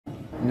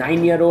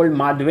9-year-old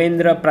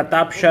Madhavendra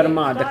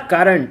Sharma, the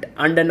current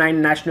under-9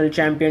 national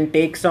champion,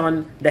 takes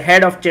on the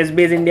head of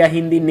ChessBase India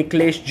Hindi,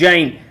 Niklesh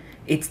Jain.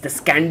 It's the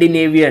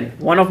Scandinavian,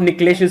 one of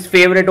Niklesh's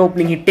favorite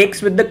opening. He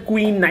takes with the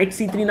queen, knight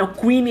c3, now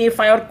queen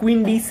a5 or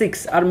queen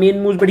d6 are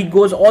main moves, but he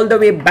goes all the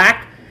way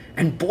back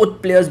and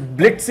both players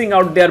blitzing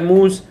out their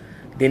moves.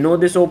 They know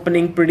this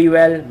opening pretty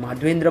well.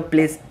 Madhavendra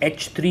plays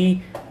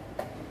h3.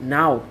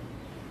 Now,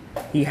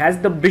 he has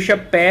the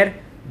bishop pair,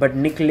 but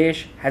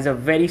Niklesh has a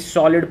very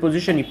solid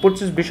position. He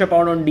puts his bishop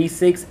out on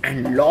d6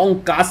 and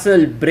long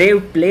castle.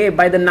 Brave play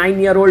by the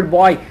 9-year-old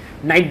boy.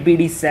 Knight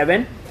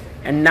bd7.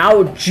 And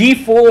now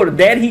g4.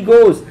 There he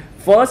goes.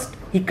 First,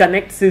 he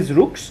connects his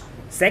rooks.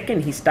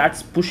 Second, he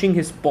starts pushing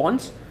his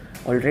pawns.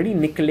 Already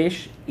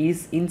Niklesh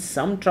is in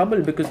some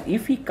trouble because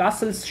if he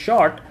castles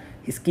short,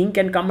 his king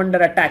can come under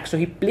attack. So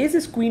he plays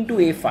his queen to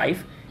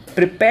a5,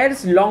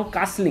 prepares long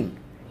castling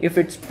if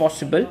it's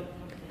possible.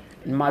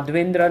 And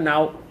Madhavendra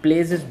now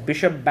plays his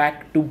bishop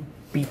back to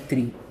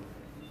b3.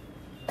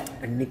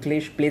 And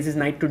Niklesh plays his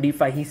knight to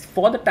d5. He,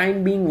 for the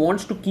time being,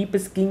 wants to keep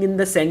his king in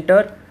the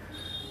center.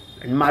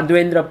 And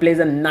Madhavendra plays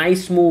a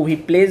nice move. He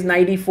plays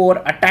knight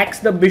e4, attacks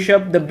the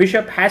bishop. The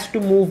bishop has to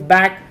move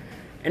back.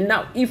 And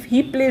now if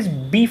he plays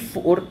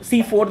b4,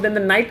 c4, then the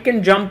knight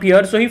can jump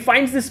here. So he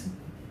finds this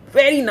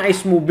very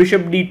nice move,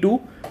 bishop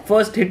d2,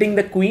 first hitting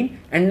the queen.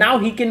 And now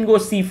he can go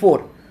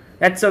c4.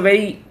 That's a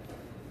very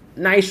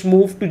nice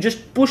move to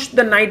just push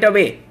the knight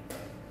away.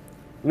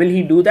 Will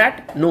he do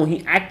that? No,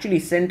 he actually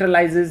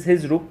centralizes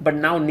his rook. But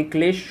now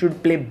Niklesh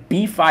should play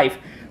b5.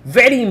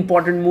 Very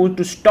important move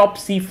to stop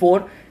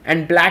c4.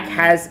 And black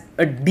has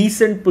a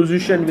decent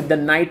position with the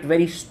knight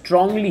very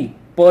strongly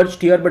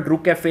perched here. But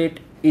rook f8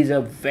 is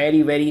a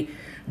very, very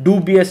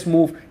dubious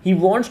move. He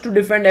wants to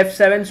defend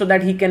f7 so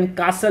that he can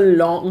castle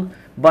long.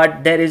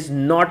 But there is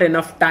not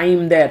enough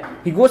time there.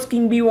 He goes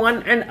king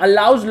b1 and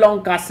allows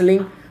long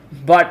castling.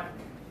 But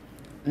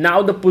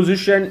now the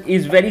position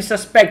is very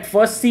suspect.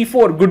 First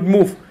c4, good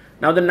move.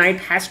 Now the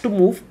knight has to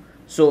move.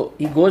 So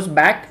he goes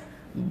back.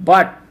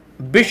 But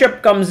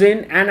bishop comes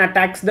in and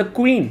attacks the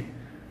queen.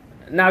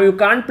 Now you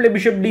can't play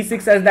bishop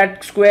d6 as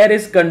that square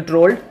is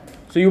controlled.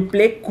 So you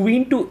play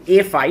queen to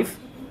a5.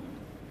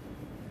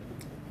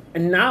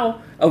 And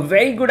now a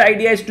very good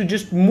idea is to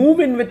just move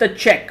in with a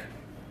check.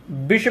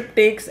 Bishop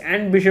takes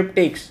and bishop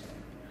takes.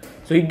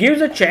 So he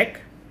gives a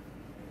check.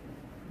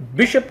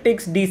 Bishop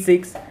takes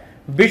d6.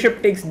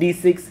 Bishop takes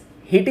d6,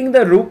 hitting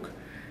the rook.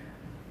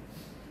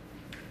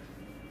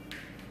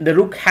 The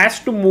rook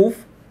has to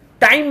move.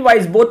 Time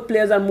wise, both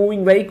players are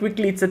moving very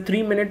quickly. It's a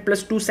 3-minute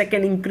plus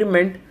 2-second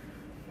increment.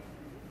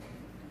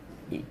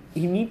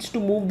 He needs to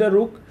move the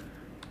rook.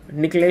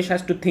 Niklesh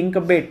has to think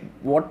a bit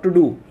what to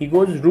do. He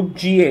goes rook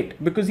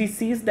g8 because he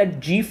sees that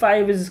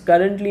g5 is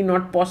currently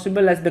not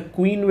possible as the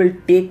queen will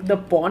take the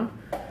pawn.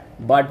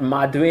 But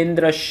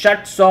Madhavendra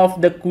shuts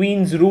off the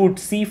queen's route.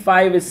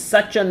 c5 is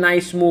such a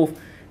nice move.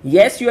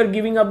 Yes, you are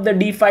giving up the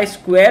d5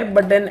 square,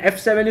 but then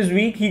f7 is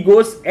weak. He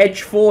goes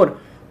h4.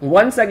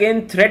 Once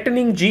again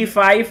threatening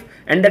g5,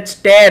 and that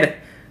stare,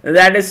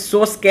 that is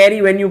so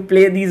scary when you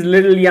play these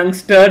little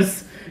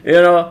youngsters. You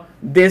know,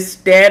 they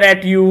stare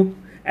at you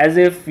as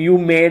if you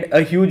made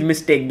a huge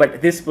mistake,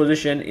 but this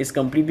position is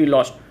completely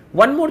lost.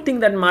 One more thing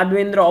that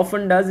Madhavendra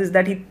often does is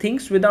that he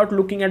thinks without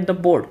looking at the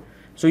board.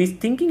 So he's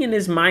thinking in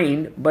his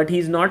mind, but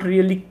he's not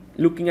really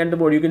looking at the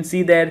board. You can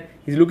see there,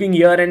 he's looking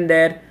here and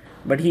there,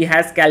 but he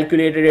has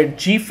calculated it.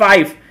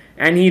 g5,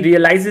 and he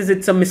realizes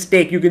it's a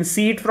mistake. You can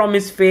see it from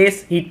his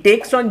face. He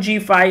takes on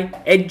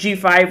g5,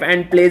 hg5,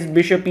 and plays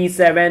bishop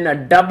e7. A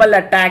double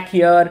attack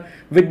here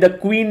with the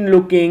queen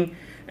looking,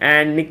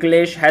 and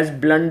Niklesh has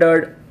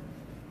blundered.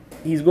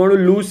 He's going to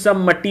lose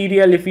some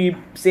material. If he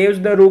saves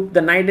the rook,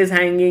 the knight is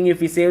hanging.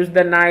 If he saves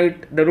the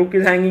knight, the rook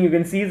is hanging. You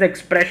can see his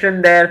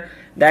expression there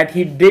that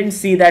he didn't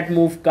see that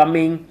move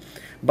coming,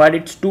 but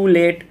it's too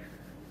late.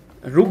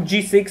 Rook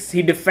g6,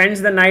 he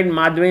defends the knight.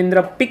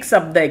 Madhavendra picks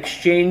up the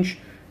exchange.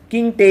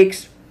 King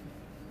takes,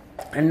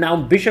 and now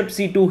bishop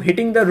c2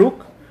 hitting the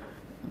rook.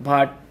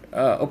 But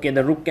okay,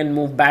 the rook can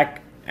move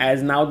back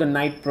as now the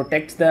knight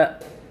protects the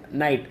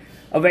knight.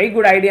 A very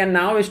good idea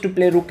now is to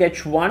play rook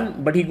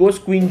h1, but he goes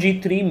queen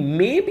g3,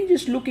 maybe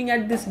just looking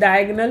at this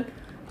diagonal.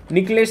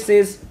 Niklesh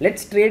says,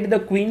 let's trade the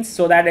queens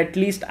so that at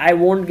least I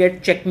won't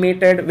get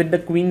checkmated with the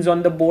queens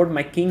on the board.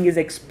 My king is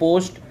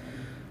exposed.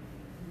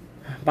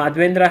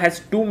 Madhavendra has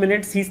 2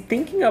 minutes. He's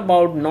thinking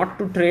about not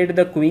to trade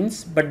the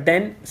queens, but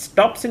then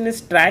stops in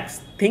his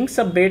tracks, thinks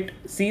a bit,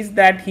 sees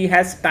that he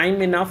has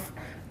time enough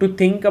to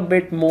think a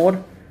bit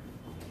more,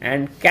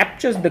 and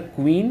captures the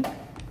queen,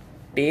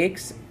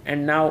 takes,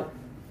 and now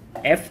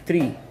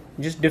f3,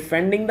 just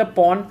defending the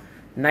pawn.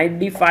 Knight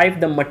d5,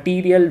 the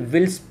material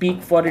will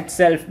speak for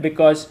itself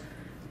because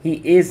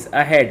he is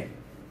ahead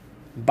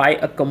by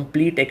a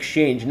complete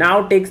exchange.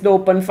 Now takes the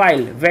open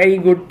file. Very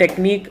good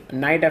technique.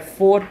 Knight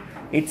f4.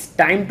 It's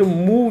time to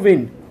move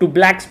in to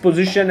black's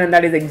position, and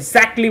that is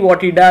exactly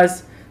what he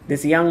does.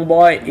 This young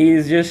boy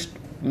is just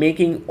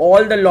making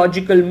all the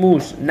logical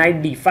moves.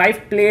 Knight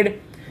d5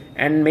 played,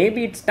 and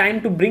maybe it's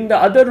time to bring the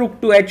other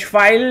rook to h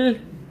file.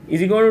 Is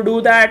he going to do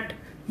that?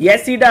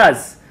 Yes, he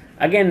does.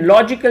 Again,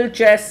 logical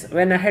chess.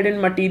 When ahead in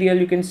material,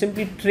 you can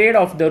simply trade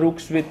off the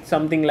rooks with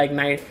something like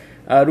knight,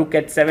 rook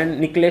h7.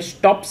 Niklesh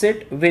stops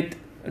it with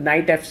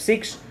knight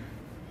f6.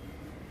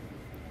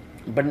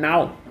 But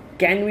now,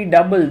 can we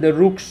double the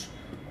rooks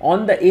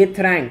on the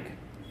 8th rank?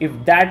 If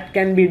that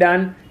can be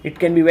done, it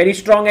can be very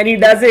strong, and he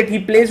does it. He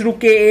plays rook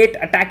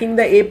a8, attacking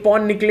the a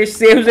pawn. Niklesh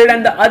saves it,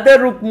 and the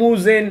other rook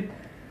moves in.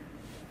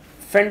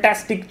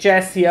 Fantastic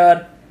chess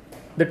here.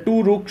 The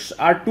two rooks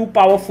are too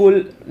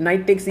powerful.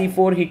 Knight takes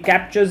e4. He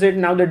captures it.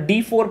 Now the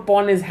d4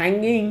 pawn is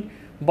hanging,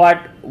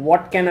 but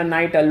what can a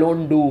knight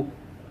alone do?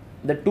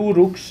 The two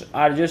rooks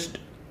are just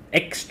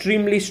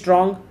extremely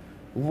strong.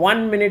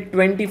 1 minute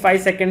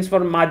 25 seconds for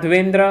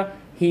Madhavendra.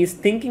 He is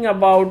thinking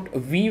about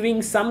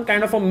weaving some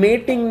kind of a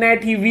mating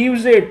net. He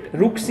weaves it.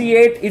 Rook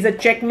c8 is a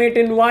checkmate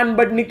in one,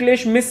 but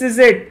Niklesh misses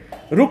it.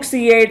 Rook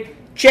c8,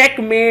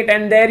 checkmate,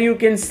 and there you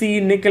can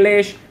see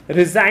Niklesh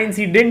resigns.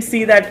 He didn't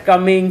see that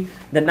coming.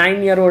 The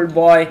 9-year-old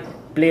boy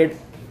played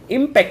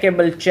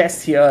impeccable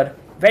chess here.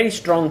 Very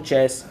strong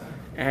chess.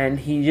 And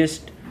he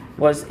just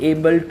was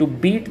able to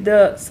beat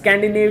the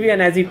Scandinavian.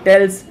 As he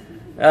tells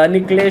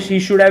Niklesh, he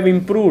should have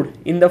improved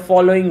in the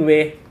following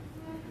way.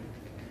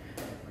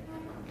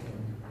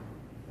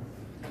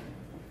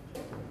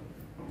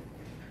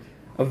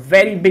 A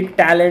very big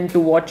talent to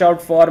watch out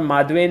for,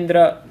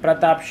 Madhavendra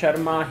Pratap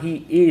Sharma.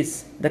 He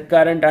is the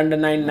current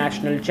under-9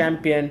 national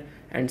champion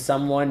and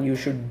someone you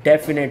should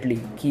definitely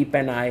keep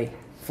an eye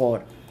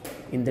for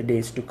in the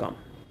days to come.